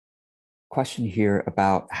question here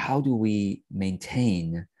about how do we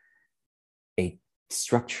maintain a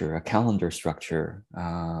structure, a calendar structure,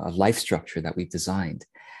 a life structure that we've designed.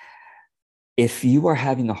 If you are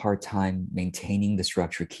having a hard time maintaining the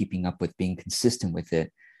structure, keeping up with being consistent with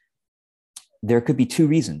it, there could be two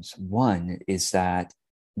reasons. One is that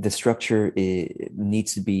the structure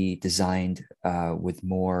needs to be designed with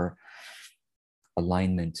more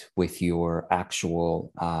alignment with your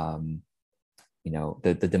actual,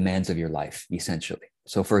 the demands of your life, essentially.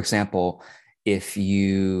 So, for example,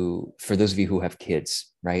 for those of you who have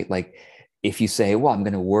kids, right? Like if you say, well, I'm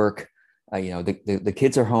going to work, the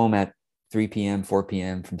kids are home at 3 p.m., 4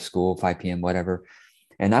 p.m. from school, 5 p.m., whatever.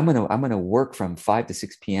 And I'm going to work from 5 to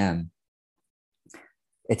 6 p.m.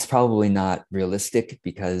 It's probably not realistic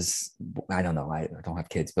because I don't know, I don't have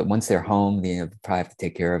kids, but once they're home, probably have to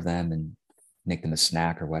take care of them and make them a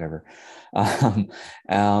snack or whatever. Or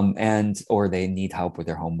they need help with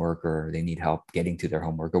their homework, or they need help getting to their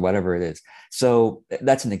homework, or whatever it is. So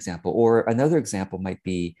that's an example. Or another example might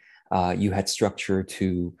be you had structure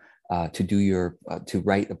to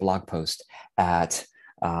write a blog post at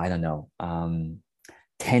I don't know,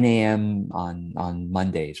 10 a.m. on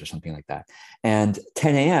Mondays or something like that. And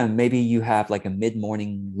 10 a.m. maybe you have like a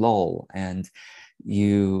mid-morning lull, and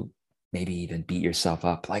you maybe even beat yourself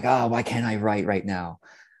up like, oh, why can't I write right now?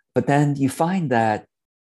 But then you find that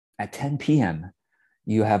at 10 p.m.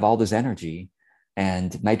 you have all this energy,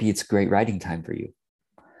 and maybe it's great writing time for you.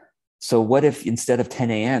 So what if instead of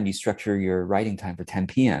 10 a.m. you structure your writing time for 10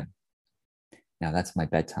 p.m.? Now that's my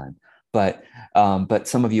bedtime, but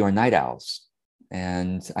some of you are night owls,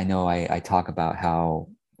 and I know I talk about how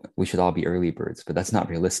we should all be early birds, but that's not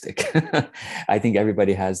realistic. I think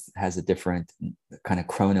everybody has a different kind of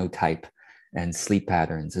chronotype and sleep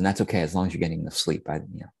patterns, and that's okay as long as you're getting enough sleep.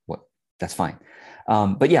 That's fine.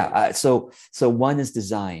 But yeah, so one is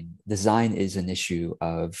design. Design is an issue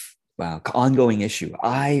of ongoing issue.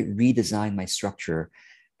 I redesign my structure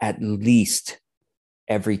at least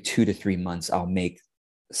every 2 to 3 months. I'll make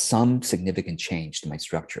some significant change to my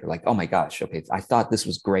structure. Like, oh my gosh, okay, I thought this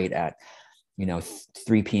was great at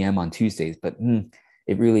 3 p.m. on Tuesdays, but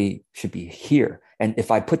it really should be here. And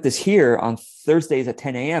if I put this here on Thursdays at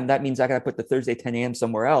 10 a.m., that means I got to put the Thursday 10 a.m.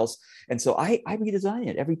 somewhere else. And so I redesign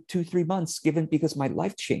it every 2-3 months, because my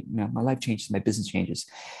life changed. My life changes, my business changes.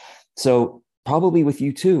 So probably with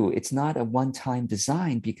you too, it's not a one-time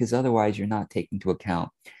design, because otherwise you're not taking into account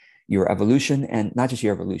your evolution, and not just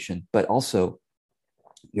your evolution, but also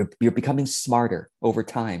you're becoming smarter over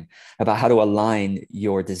time about how to align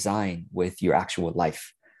your design with your actual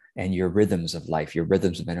life and your rhythms of life, your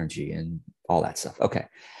rhythms of energy, and all that stuff. Okay.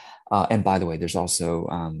 And by the way, there's also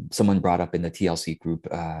someone brought up in the TLC group,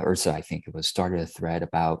 Ursa, I think it was, started a thread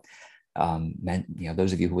about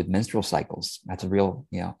those of you who with menstrual cycles. That's a real,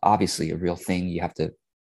 obviously a real thing you have to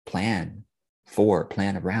plan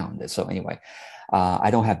around. So anyway,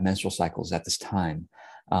 I don't have menstrual cycles at this time.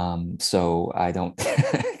 So I don't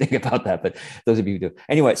think about that, but those of you who do.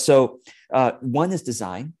 Anyway, so one is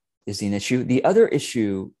design is the issue. The other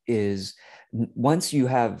issue is once you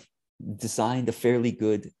have designed a fairly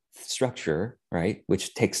good structure, right,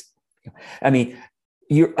 which takes,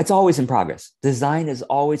 it's always in progress. Design is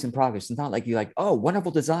always in progress. It's not like you're like, oh,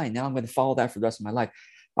 wonderful design. Now I'm going to follow that for the rest of my life.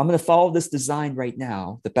 I'm going to follow this design right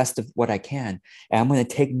now, the best of what I can. And I'm going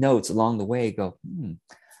to take notes along the way,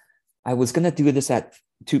 I was going to do this at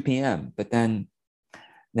 2 p.m., but then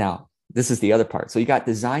now this is the other part. So you got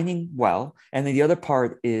designing well, and then the other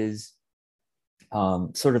part is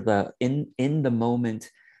sort of the in the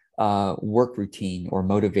moment work routine or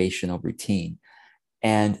motivational routine.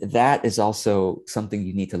 And that is also something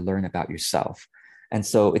you need to learn about yourself. And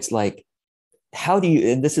so it's like,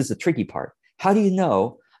 and this is the tricky part, how do you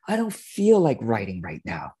know I don't feel like writing right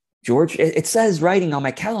now, George? It says writing on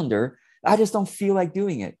my calendar. I just don't feel like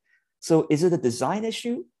doing it. So is it a design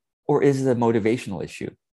issue or is it a motivational issue?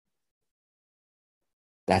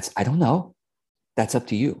 I don't know. That's up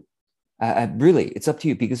to you. Really, it's up to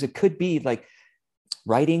you, because it could be like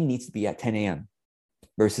writing needs to be at 10 a.m.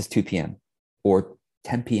 versus 2 p.m. or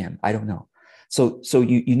 10 p.m. I don't know. So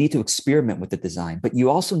you need to experiment with the design, but you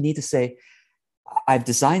also need to say, I've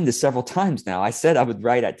designed this several times now. I said I would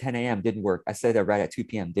write at 10 a.m. Didn't work. I said I'd write at 2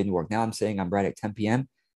 p.m. Didn't work. Now I'm saying I'm right at 10 p.m.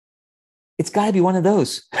 It's got to be one of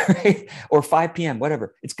those, right? Or 5 p.m.,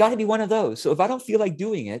 whatever. It's got to be one of those. So if I don't feel like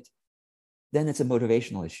doing it, then it's a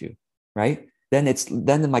motivational issue, right? Then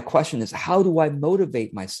my question is, how do I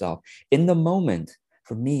motivate myself in the moment?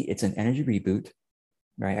 For me, it's an energy reboot,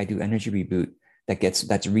 right? I do energy reboot that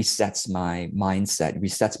resets my mindset,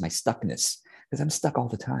 resets my stuckness, because I'm stuck all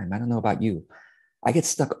the time. I don't know about you. I get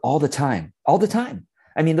stuck all the time.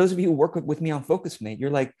 I mean, those of you who work with me on FocusMate, you're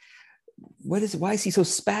like, why is he so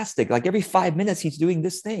spastic? Like every 5 minutes he's doing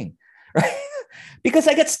this thing, right? Because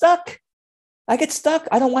I get stuck. I get stuck.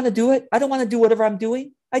 I don't want to do it. I don't want to do whatever I'm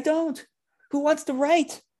doing. I don't. Who wants to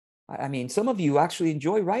write? I mean, some of you actually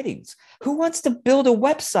enjoy writings. Who wants to build a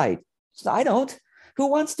website? I don't. Who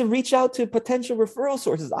wants to reach out to potential referral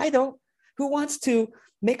sources? I don't. Who wants to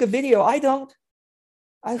make a video? I don't.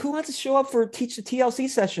 Who wants to show up for teach the TLC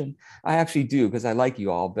session? I actually do, because I like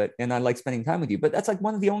you all, and I like spending time with you. But that's like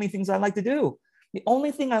one of the only things I like to do. The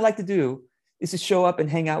only thing I like to do is to show up and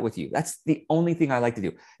hang out with you. That's the only thing I like to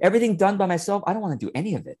do. Everything done by myself, I don't want to do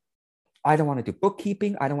any of it. I don't want to do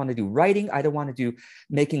bookkeeping. I don't want to do writing. I don't want to do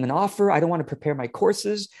making an offer. I don't want to prepare my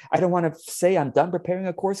courses. I don't want to say I'm done preparing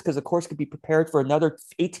a course, because a course could be prepared for another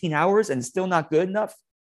 18 hours and still not good enough.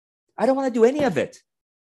 I don't want to do any of it.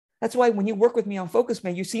 That's why when you work with me on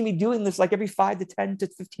FocusMate, you see me doing this like every 5 to 10 to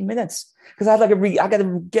 15 minutes, because I got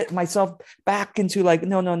to get myself back into like,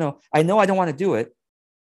 no. I know I don't want to do it,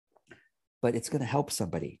 but it's going to help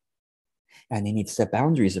somebody. And they need to set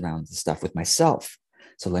boundaries around the stuff with myself.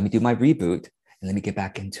 So let me do my reboot and let me get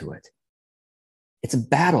back into it. It's a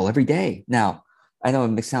battle every day. Now, I know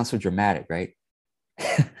it sounds so dramatic, right?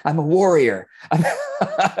 I'm a warrior.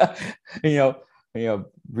 you know,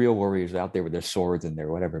 real warriors out there with their swords and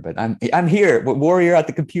their whatever, but I'm here, warrior at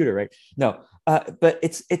the computer, right? No, but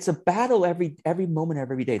it's a battle every moment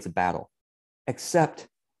of every day. It's a battle, except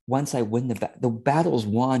once I win the battle's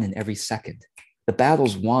won in every second. The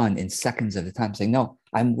battle's won in seconds at a time, saying, no,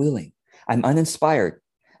 I'm willing. I'm uninspired.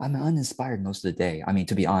 I'm uninspired most of the day. I mean,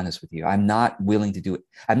 to be honest with you, I'm not willing to do it.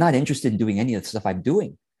 I'm not interested in doing any of the stuff I'm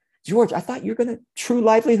doing. George, I thought you're going to true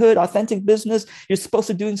livelihood, authentic business. You're supposed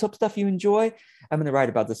to doing some stuff you enjoy. I'm going to write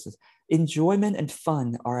about this. Enjoyment and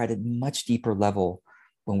fun are at a much deeper level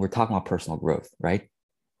when we're talking about personal growth, right?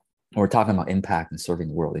 When we're talking about impact and serving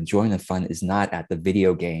the world. Enjoyment and fun is not at the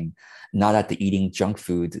video game, not at the eating junk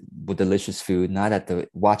food with delicious food, not at the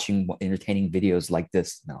watching entertaining videos like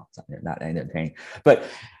this. No, it's not entertaining. But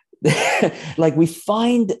like we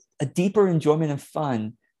find a deeper enjoyment and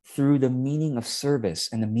fun through the meaning of service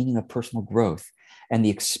and the meaning of personal growth and the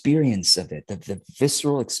experience of it, the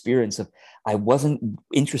visceral experience of, I wasn't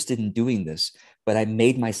interested in doing this, but I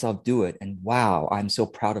made myself do it. And wow, I'm so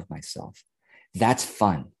proud of myself. That's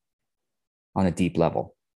fun on a deep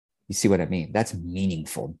level. You see what I mean? That's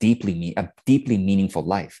meaningful, a deeply meaningful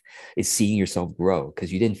life is seeing yourself grow,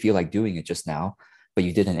 because you didn't feel like doing it just now, but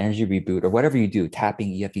you did an energy reboot or whatever you do,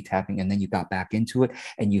 tapping, EFT tapping, and then you got back into it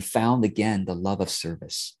and you found again the love of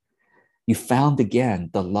service. You found again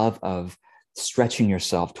the love of stretching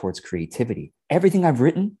yourself towards creativity. Everything I've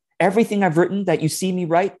written that you see me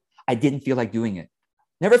write, I didn't feel like doing it.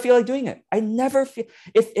 Never feel like doing it. I never feel,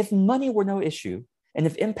 if money were no issue and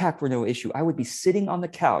if impact were no issue, I would be sitting on the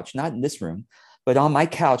couch, not in this room, but on my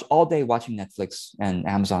couch all day watching Netflix and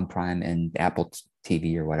Amazon Prime and Apple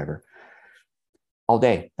TV or whatever. All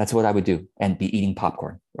day. That's what I would do, and be eating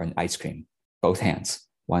popcorn or an ice cream, both hands,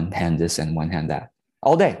 one hand this and one hand that.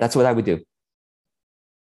 All day. That's what I would do.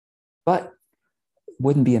 But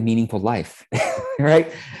wouldn't be a meaningful life,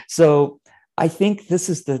 right? So I think this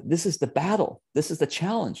is the battle. This is the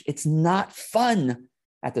challenge. It's not fun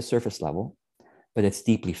at the surface level, but it's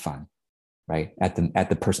deeply fun, right? At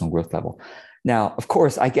the personal growth level. Now, of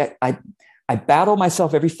course, I battle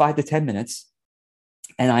myself every 5 to 10 minutes.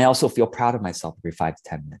 And I also feel proud of myself every 5 to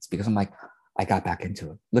 10 minutes, because I'm like, I got back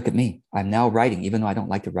into it. Look at me. I'm now writing, even though I don't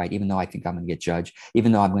like to write, even though I think I'm going to get judged,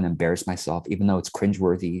 even though I'm going to embarrass myself, even though it's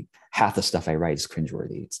cringeworthy. Half the stuff I write is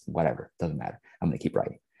cringeworthy. It's whatever. Doesn't matter. I'm going to keep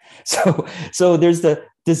writing. So there's the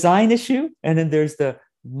design issue. And then there's the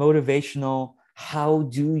motivational. How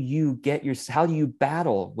do you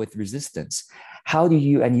battle with resistance? How do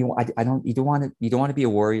you, and you don't want to be a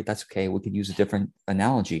warrior. That's okay. We could use a different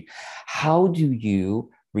analogy. How do you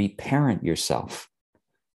reparent yourself?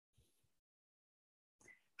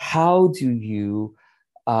 How do you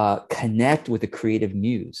connect with the creative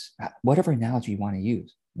muse? Whatever analogy you want to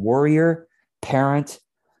use. Warrior, parent,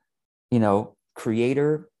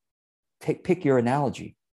 creator. Pick your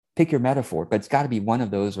analogy. Pick your metaphor, but it's got to be one of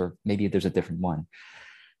those, or maybe there's a different one.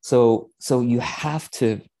 So you have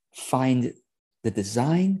to find the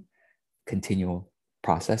design continual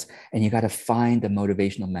process, and you got to find the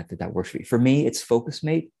motivational method that works for you. For me, it's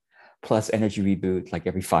FocusMate plus energy reboot, like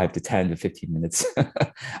every 5 to 10 to 15 minutes.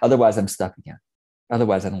 Otherwise, I'm stuck again.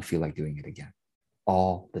 Otherwise, I don't feel like doing it again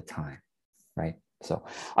all the time, right? So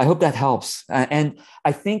I hope that helps. And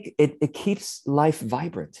I think it keeps life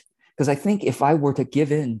vibrant, because I think if I were to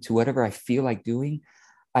give in to whatever I feel like doing,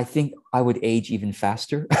 I think I would age even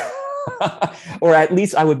faster. Or at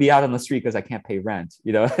least I would be out on the street because I can't pay rent.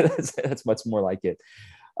 That's much more like it.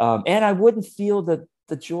 And I wouldn't feel the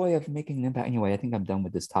joy of making an impact. Anyway, I think I'm done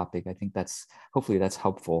with this topic. I think hopefully that's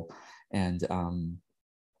helpful. And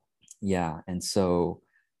yeah, and so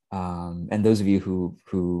and those of you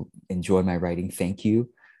who enjoy my writing, thank you.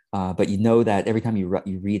 But you know that every time you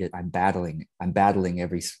read it, I'm battling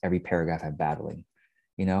every paragraph. I'm battling,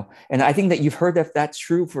 and I think that you've heard that that's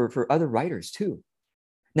true for other writers too.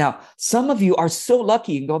 Now, some of you are so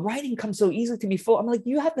lucky and go, writing comes so easily to me. Full. I'm like,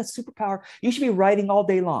 you have that superpower. You should be writing all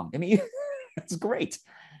day long. I mean, it's great.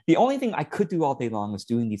 The only thing I could do all day long was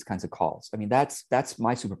doing these kinds of calls. I mean, that's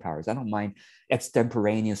my superpowers. I don't mind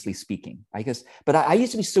extemporaneously speaking, I guess. But I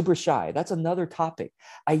used to be super shy. That's another topic.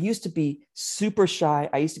 I used to be super shy.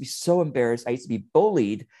 I used to be so embarrassed. I used to be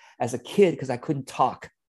bullied as a kid because I couldn't talk.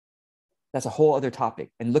 That's a whole other topic.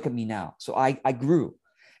 And look at me now. So I grew.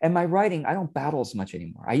 And my writing, I don't battle as much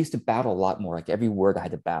anymore. I used to battle a lot more. Like every word I had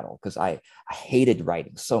to battle because I hated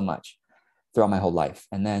writing so much throughout my whole life.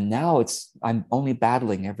 And then now I'm only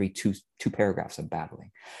battling every two paragraphs. I'm battling.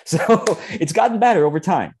 So it's gotten better over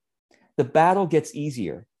time. The battle gets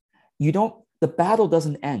easier. The battle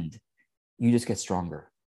doesn't end. You just get stronger.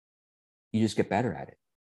 You just get better at it.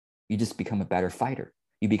 You just become a better fighter.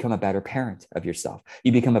 You become a better parent of yourself.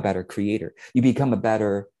 You become a better creator. You become a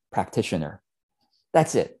better practitioner.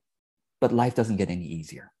 That's it. But life doesn't get any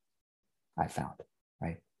easier, I found,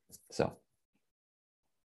 right? So